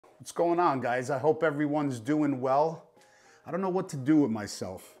What's going on, guys? I hope everyone's doing well. I don't know what to do with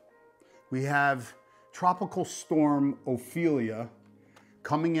myself. We have Tropical Storm Ophelia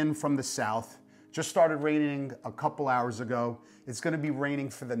coming in from the south. Just started raining a couple hours ago. It's gonna be raining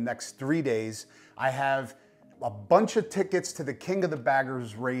for the next 3 days. I have a bunch of tickets to the King of the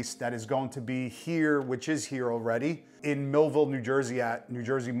Baggers race that is going to be here, which is here already, in Millville, New Jersey at New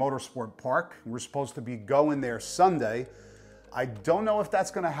Jersey Motorsport Park. We're supposed to be going there Sunday. I don't know if that's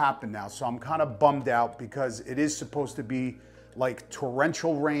gonna happen now, so I'm kind of bummed out because it is supposed to be like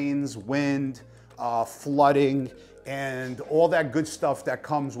torrential rains, wind, flooding, and all that good stuff that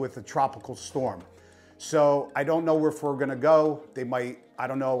comes with a tropical storm. So I don't know if we're gonna go. They might, I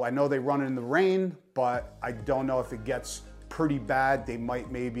don't know. I know they run in the rain, but I don't know if it gets pretty bad. They might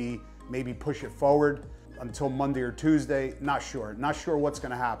maybe push it forward until Monday or Tuesday. Not sure what's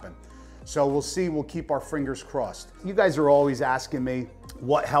gonna happen. So we'll see, we'll keep our fingers crossed. You guys are always asking me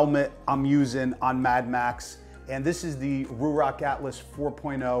what helmet I'm using on Mad Max, and this is the Ruroc Atlas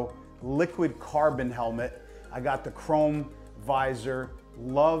 4.0 liquid carbon helmet. I got the chrome visor,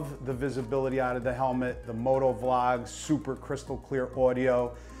 love the visibility out of the helmet, the moto vlog, super crystal clear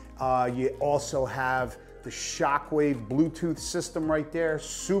audio. You also have the Shockwave Bluetooth system right there,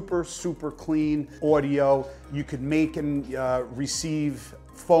 super clean audio. You could make and receive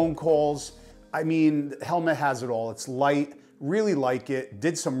phone calls. I mean, the helmet has it all. It's light, really like it.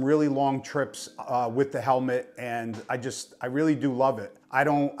 Did some really long trips with the helmet, and I really do love it. I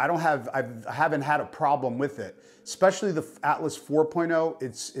haven't had a problem with it, especially the Atlas 4.0.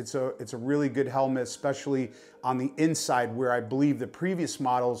 It's a really good helmet, especially on the inside, where I believe the previous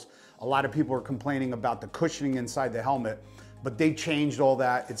models, a lot of people are complaining about the cushioning inside the helmet, but they changed all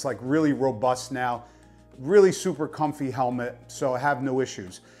that. It's like really robust now. Really super comfy helmet, so I have no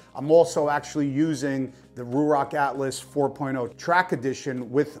issues. I'm also actually using the Ruroc Atlas 4.0 Track Edition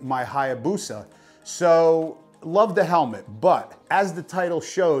with my Hayabusa. So love the helmet, but as the title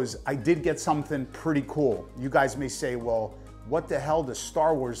shows, I did get something pretty cool. You guys may say, well, what the hell does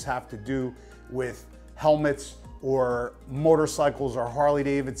Star Wars have to do with helmets or motorcycles or Harley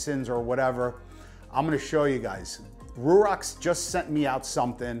Davidsons or whatever? I'm gonna show you guys. Ruroc's just sent me out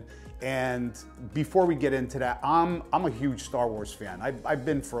something. And before we get into that, I'm a huge Star Wars fan. I've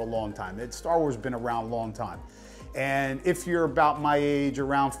been for a long time. Star Wars has been around a long time. And if you're about my age,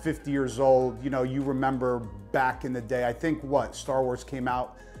 around 50 years old, you know, you remember back in the day, I think Star Wars came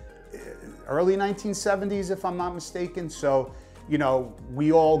out early 1970s, if I'm not mistaken. So, you know,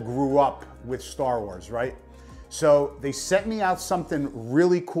 we all grew up with Star Wars, right? So they sent me out something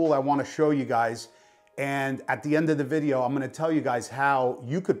really cool I want to show you guys. And at the end of the video, I'm gonna tell you guys how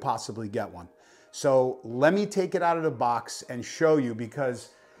you could possibly get one. So let me take it out of the box and show you, because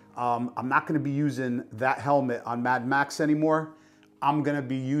I'm not gonna be using that helmet on Mad Max anymore. I'm gonna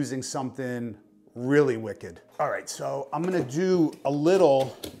be using something really wicked. All right, so I'm gonna do a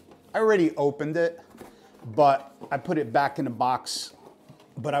little, I already opened it, but I put it back in the box,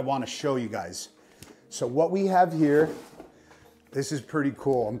 but I wanna show you guys. So what we have here, this is pretty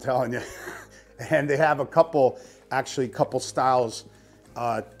cool, I'm telling you. And they have a couple styles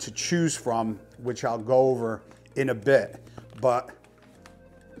to choose from, which I'll go over in a bit. But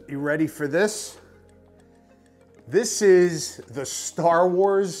you ready for this? This is the Star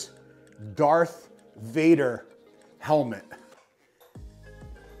Wars Darth Vader helmet.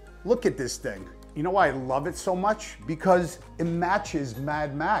 Look at this thing. You know why I love it so much? Because it matches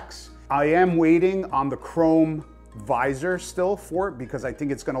Mad Max. I am waiting on the chrome visor still for it, because I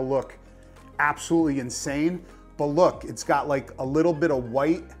think it's gonna look absolutely insane. But look, it's got like a little bit of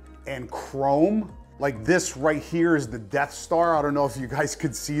white and chrome. Like this right here is the Death Star. I don't know if you guys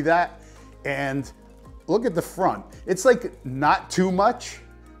could see that. And look at the front. It's like not too much,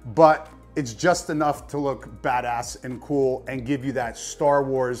 but it's just enough to look badass and cool and give you that Star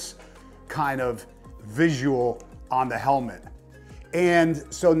Wars kind of visual on the helmet. And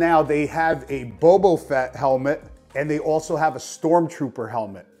so now they have a Boba Fett helmet, and they also have a Stormtrooper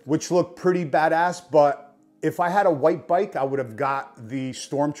helmet, which look pretty badass. But if I had a white bike, I would have got the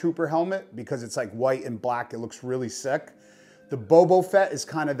Stormtrooper helmet, because it's like white and black. It looks really sick. The Boba Fett is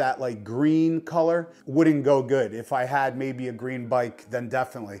kind of that like green color. Wouldn't go good. If I had maybe a green bike, then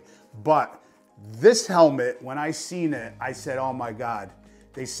definitely. But this helmet, when I seen it, I said, oh my God.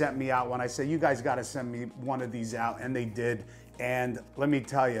 They sent me out when I said, you guys got to send me one of these out, and they did. And let me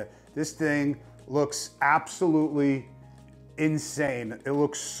tell you, this thing looks absolutely insane. It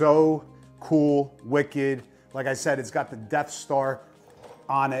looks so cool, wicked. Like I said, it's got the Death Star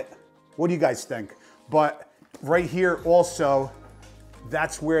on it. What do you guys think? But right here also,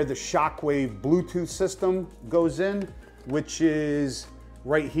 that's where the Shockwave Bluetooth system goes in, which is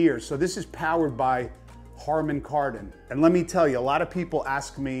right here. So this is powered by Harman Kardon. And let me tell you, a lot of people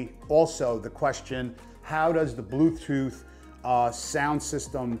ask me also the question, how does the Bluetooth sound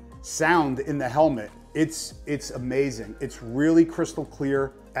system sound in the helmet? It's amazing. It's really crystal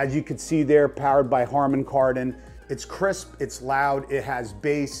clear. As you can see there, powered by Harman Kardon. It's crisp, it's loud, it has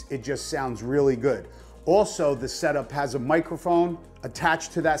bass, it just sounds really good. Also, the setup has a microphone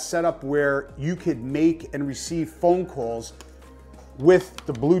attached to that setup where you could make and receive phone calls with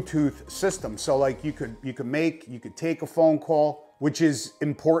the Bluetooth system. So like you could take a phone call, which is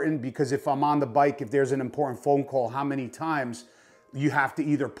important because if I'm on the bike, if there's an important phone call, how many times you have to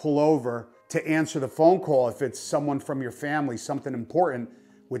either pull over to answer the phone call if it's someone from your family, something important.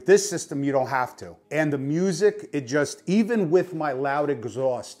 With this system, you don't have to. And the music, it just, even with my loud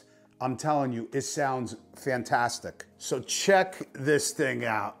exhaust, I'm telling you, it sounds fantastic. So check this thing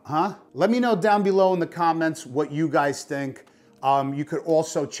out, huh? Let me know down below in the comments what you guys think. You could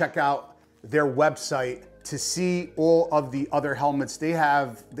also check out their website to see all of the other helmets. They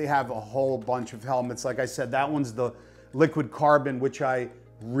have a whole bunch of helmets. Like I said, that one's the liquid carbon, which I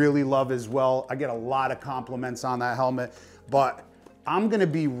really love as well. I get a lot of compliments on that helmet, but I'm gonna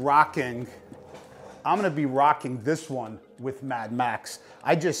be rocking this one with Mad Max.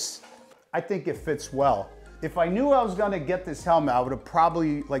 I think it fits well. If I knew I was gonna get this helmet, I would have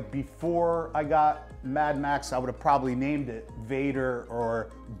probably, like before I got Mad Max, I would have probably named it VADER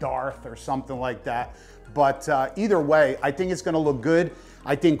or DARTH or something like that. But either way, I think it's gonna look good.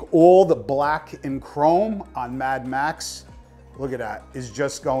 I think all the black and chrome on Mad Max, look at that, is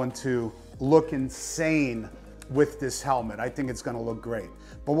just going to look insane with this helmet. I think it's gonna look great.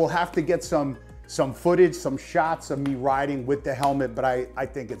 But we'll have to get some footage, some shots of me riding with the helmet, but I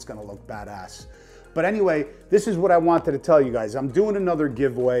think it's gonna look badass. But anyway, this is what I wanted to tell you guys. I'm doing another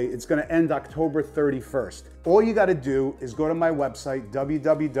giveaway. It's gonna end October 31st. All you gotta do is go to my website,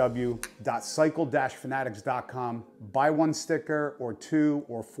 www.cycle-fanatix.com, buy one sticker or two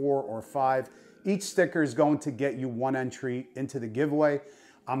or four or five. Each sticker is going to get you one entry into the giveaway.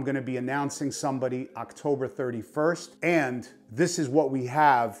 I'm gonna be announcing somebody October 31st, and this is what we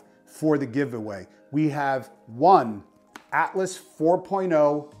have for the giveaway. We have one Atlas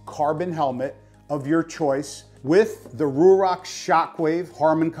 4.0 carbon helmet of your choice with the Ruroc Shockwave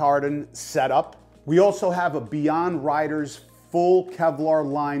Harman Kardon setup. We also have a Beyond Riders full Kevlar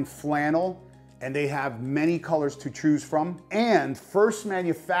line flannel, and they have many colors to choose from. And First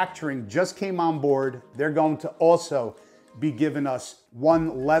Manufacturing just came on board. They're going to also be giving us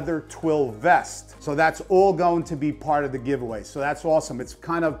one leather twill vest. So that's all going to be part of the giveaway. So that's awesome. It's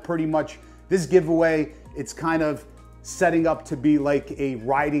kind of pretty much, this giveaway, it's kind of setting up to be like a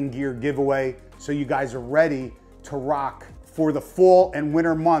riding gear giveaway. So you guys are ready to rock for the fall and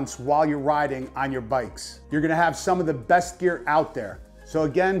winter months while you're riding on your bikes. You're gonna have some of the best gear out there. So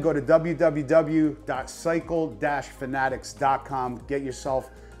again, go to www.cycle-fanatix.com, get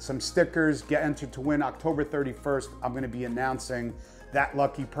yourself some stickers, get entered to win October 31st. I'm gonna be announcing that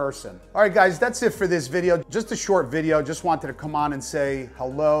lucky person. All right, guys, that's it for this video. Just a short video. Just wanted to come on and say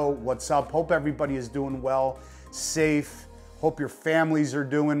hello, what's up? Hope everybody is doing well, safe. Hope your families are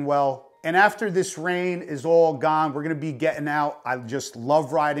doing well. And after this rain is all gone, we're gonna be getting out. I just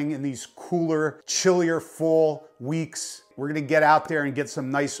love riding in these cooler, chillier fall weeks. We're gonna get out there and get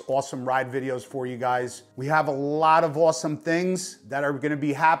some nice, awesome ride videos for you guys. We have a lot of awesome things that are gonna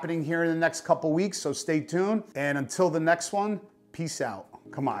be happening here in the next couple weeks, so stay tuned. And until the next one, peace out.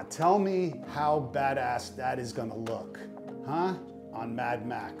 Come on, tell me how badass that is gonna look, huh? On Mad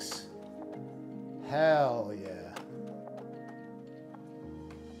Max. Hell yeah.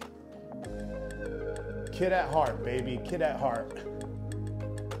 Kid at heart, baby, kid at heart.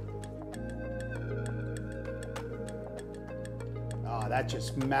 Oh, that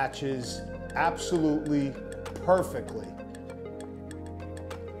just matches absolutely perfectly.